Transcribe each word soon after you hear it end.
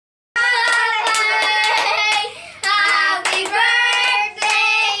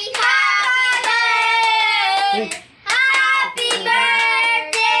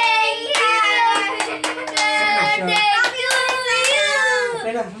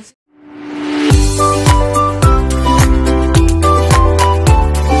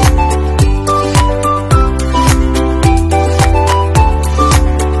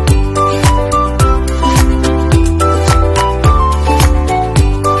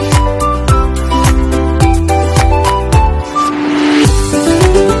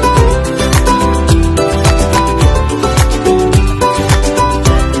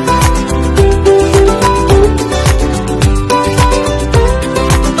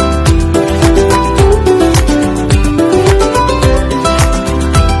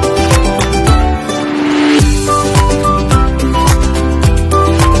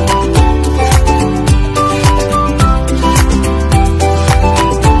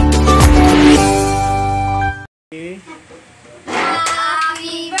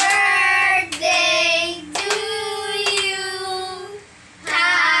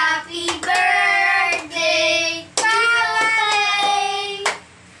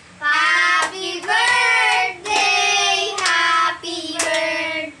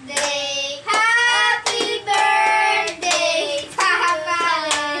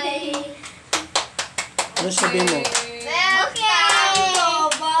Ano sabihin mo? Welcome to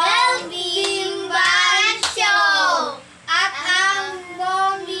Bombing Ban Show! At ang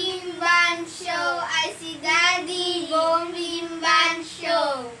Bombing Ban Show ay si Daddy Bombing Ban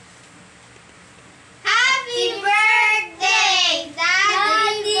Show. Happy birthday,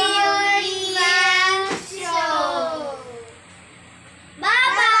 Daddy Bombing Ban Show!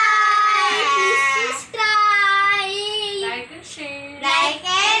 Bye-bye! Please subscribe! Like and share. Like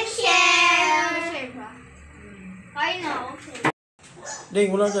and share! I know.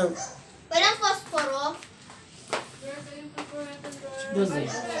 Ding, wala daw. Walang posporo? Doon.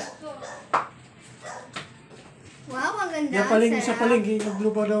 Wow, maganda. Yan paling, isa paling.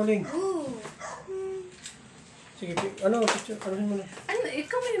 Naglupa daw, Ling. Ooh. Sige, ano mo na. Ano,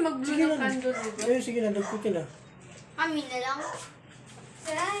 ikaw may mag-blow ng candle, diba? Ayun, sige na, nagputin na. Kami na lang.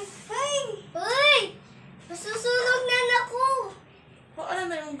 Ay! Ay! Uy! Masusunog na ako! O, ano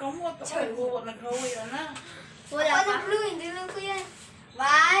na yung gamot? Ako, nag-haway na. Wala pa. Blue, hindi lang ko yan.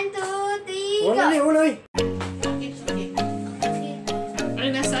 1, 2, 3, go! Wala ni, wala eh.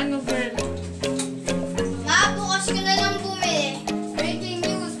 Ay, nasaan mo, girl? Nga, bukas ko na lang bumili. Breaking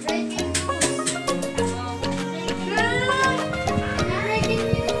news! Breaking news! Breaking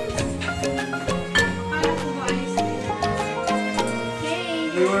news! Paano ko ba alis nila?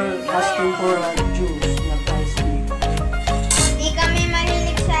 We were asking for juice, not ice tea. Hindi kami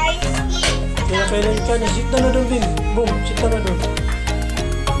mahilig sa ice cream. Kaya kailan ka na, sit na doon, Vin. Boom, sit na doon.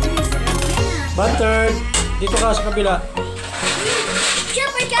 Butter, dito ka sa kabila.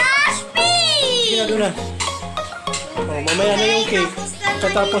 Super Cashby! Sige na doon na. Oh, mamaya na yung cake.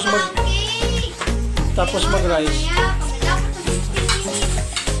 Tapos mag-rice.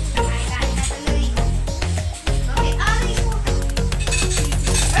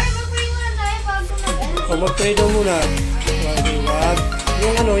 O, mag-pray daw muna. Wag.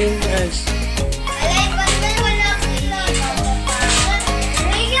 Yung ano, yung else.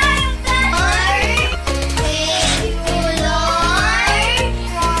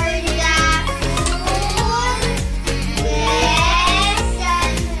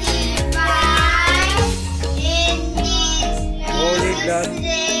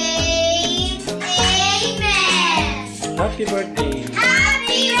 Happy birthday!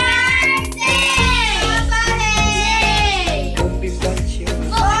 Happy birthday! Bumpy Pancho.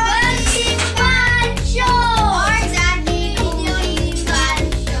 Bombing Ban Show! Or Daddy Bombing Ban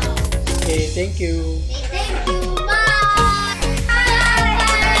Show. Okay, thank you. Thank you, Mom! Happy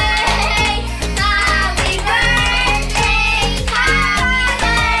birthday! Happy birthday!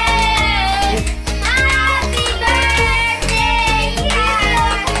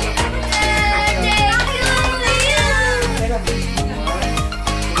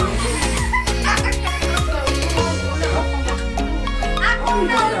 Ako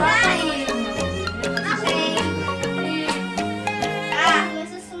na right! Okay.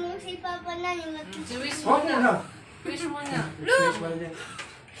 Masusunod si Papa na yung Si Wish Oh, mo na. na. Wish mo na. Look!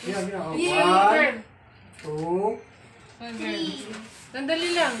 Yan. Oh, Girl. 1, 2. Oh, girl.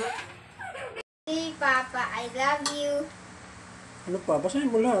 Sandali lang. Hey, Papa, I love you. Ano pa? Basahin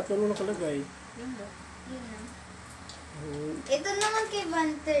mo lahat. Ano nakalagay? Yun ba? Yun lang. Ito naman kay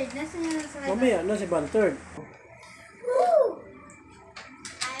Banter. Nasaan na sa Mamaya na si Banterd. I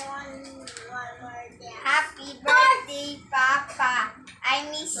want one more day. Happy birthday, Papa. I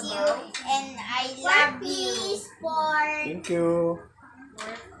miss you and I love you. Thank you.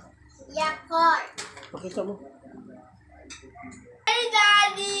 Yakot. Pakita mo. Hey,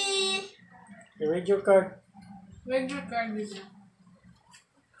 Daddy. Read your card. Where's your card, Wish?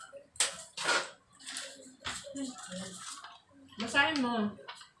 Basahin mo.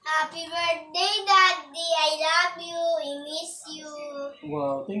 Happy birthday, Daddy. I love you. I miss you.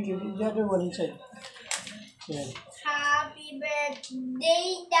 Wow, thank you. The other one inside. Yan. Happy birthday,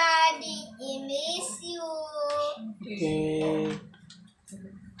 Daddy. I miss you. Okay.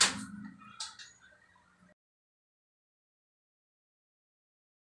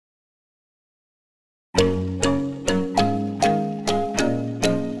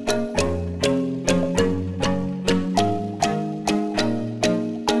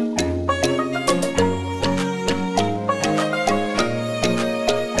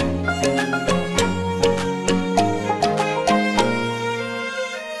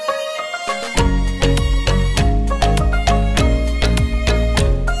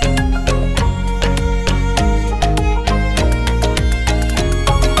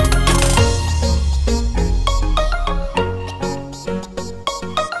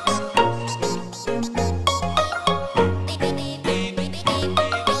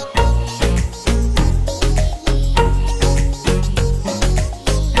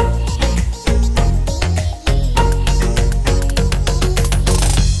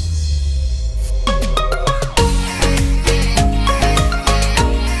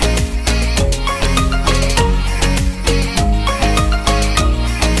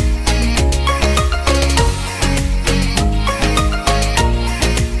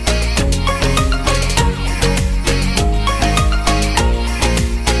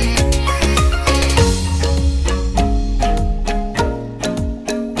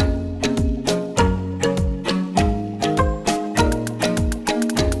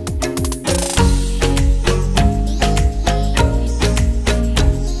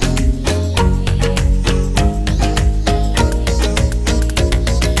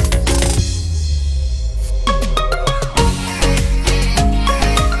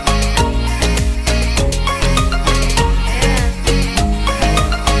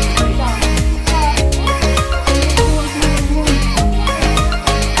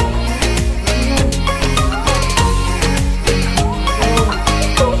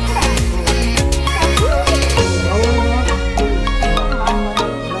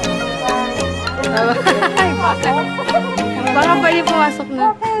 Baka pwede pumasok na.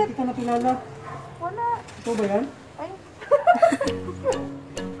 Hindi ka nakilala. Wala. Ito ba yan? Ay.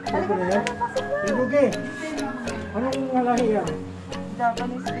 Ito ba yan? Ibugi. Anong lahi yan?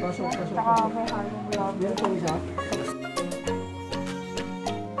 Japanese Pasok, fish. pasok, Saka pasok. may halong love. Yan ito isa.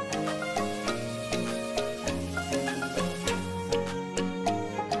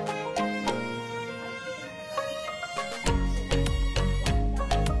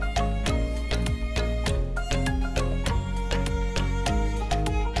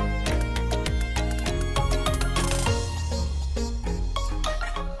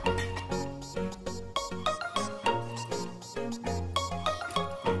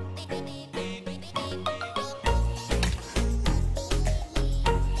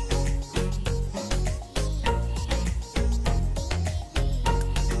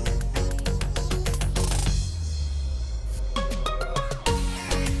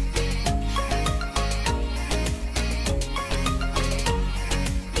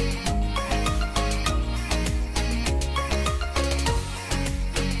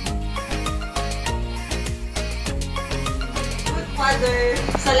 Father,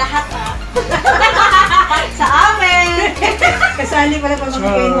 sa lahat sa amin. Kasali pala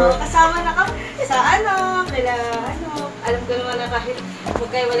pamamigay mo. Kasama na kami sa kila alam ko naman na kahit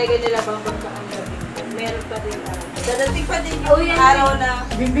magkaiwalay nila bang pagkaanggap. Meron pa din. Dadating pa din yung araw na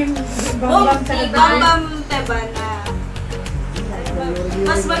Bimbim, bambam teba na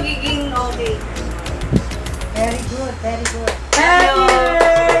mas magiging okay. Very good, very good. Happy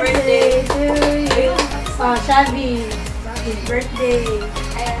birthday to you. Oh, Shabby. Happy birthday.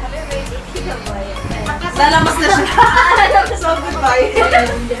 Ay, happy birthday, Tita Boy. Lalamas na siya. So, goodbye.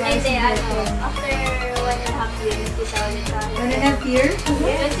 Hindi, after 1.5 years, kita ulit tayo. 1.5 years?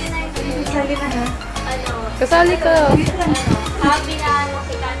 2019. Kasali na ha? Kasali ka. Happy na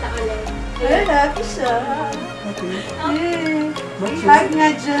si Tata ulit. Ay, happy siya. Hug nga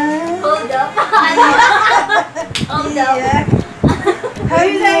dyan. Hold up. Hold up.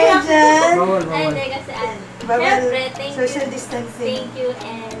 Hug na nga dyan. Bawal, Ay, bawal. hindi kasi Bawal. Siyempre, thank Social you. distancing. Thank you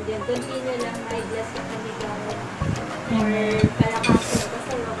and yun, continue lang may bless ka kami gamit. For palakasin ko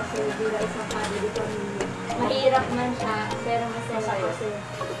sa'yo kasi bilang isang family pamilya. Mahirap man siya, pero masaya kasi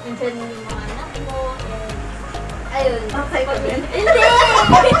nandiyan yung mga anak mo and ayun. Okay ka din? Hindi!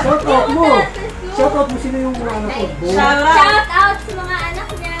 Shout out mo! Shout out mo sino yung mga anak ko? Bo. Shout out sa mga anak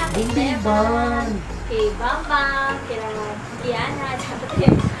niya. Kay Bunting, Stefan, kay Bambam, kay Kiana, dapat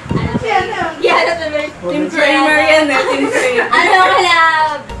yun. Kiana Team Framer yan eh, Team Framer. Ano kala?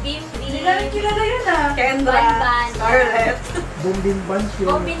 Bim Hindi namin kilala yun ah. Kendra, Ban. Scarlett. Bumbin bunch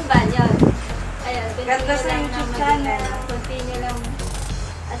yun. Open ban yun. Ayun, Ganda sa lang YouTube na channel. Continue lang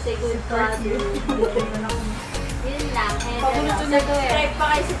as a good father. Yun lang. And Paborito na to eh. subscribe pa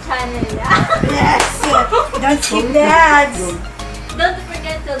kayo sa channel. Yes! Don't skip the ads! Don't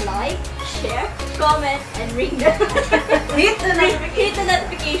forget to like, share, comment, and ring the Hit the hit the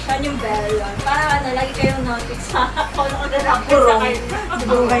notification, yung bell yun. Para ano, lagi kayong notif sa kung ano na lang sa kayo.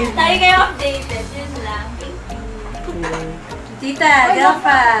 Lagi kayo updated. Yun lang. Thank you. Tita,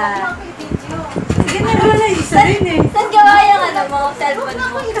 Delpa. Sige na wala, isa rin eh. Saan gawa yung ano mo, cellphone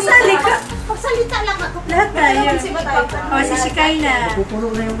mo? Kasali ka. Magsalita lang ako. Lahat tayo. O, si Shikay na. Pupuno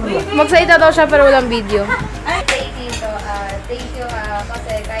na yung mga. Magsalita daw siya pero walang video. Thank you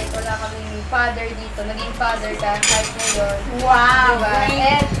kasi kahit wala kaming father dito, naging father ka kahit ngayon. Wow. Diba?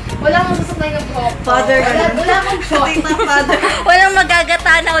 And wala akong susuklay ng buhok ko. Father ka na. Wala akong shot. Tita, father. Walang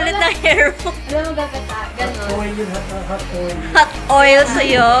magagata na ulit ng hair mo. Wala akong gagata. Ganon. Oil yun, hot oil. Hot oil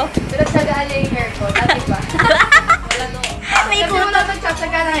sa'yo. Pero tsagaan niya yung hair ko. Dati ba? Wala no. May Kasi wala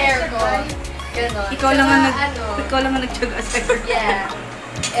nagtsatsaga ng hair ko. Ganon. Ikaw lang ang Ano, ikaw lang ang nagtyaga sa yeah.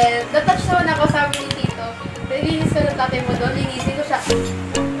 And natouch naman ako, sabi ni Tito, nilinis ko ng tatay mo doon, linisin ko siya.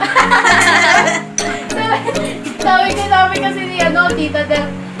 sabi kasi ni Tita Del,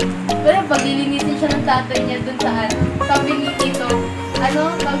 wala, pag lilinisin siya ng tatay niya doon sa sabi ni Tito,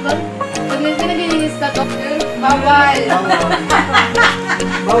 tawag pag naglilinis ka to, bawal.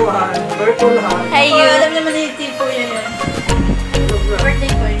 Bawal. Purple hat. Hey, Oh, you. alam naman ni Tipo yan eh.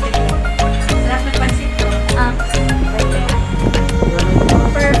 Birthday ko yun. Sarap ng pansit ko.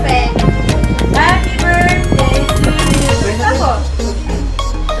 Perfect. Happy birthday to you! Ako!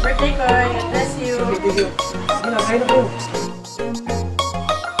 Birthday ko, God bless you. Ano, kayo na po.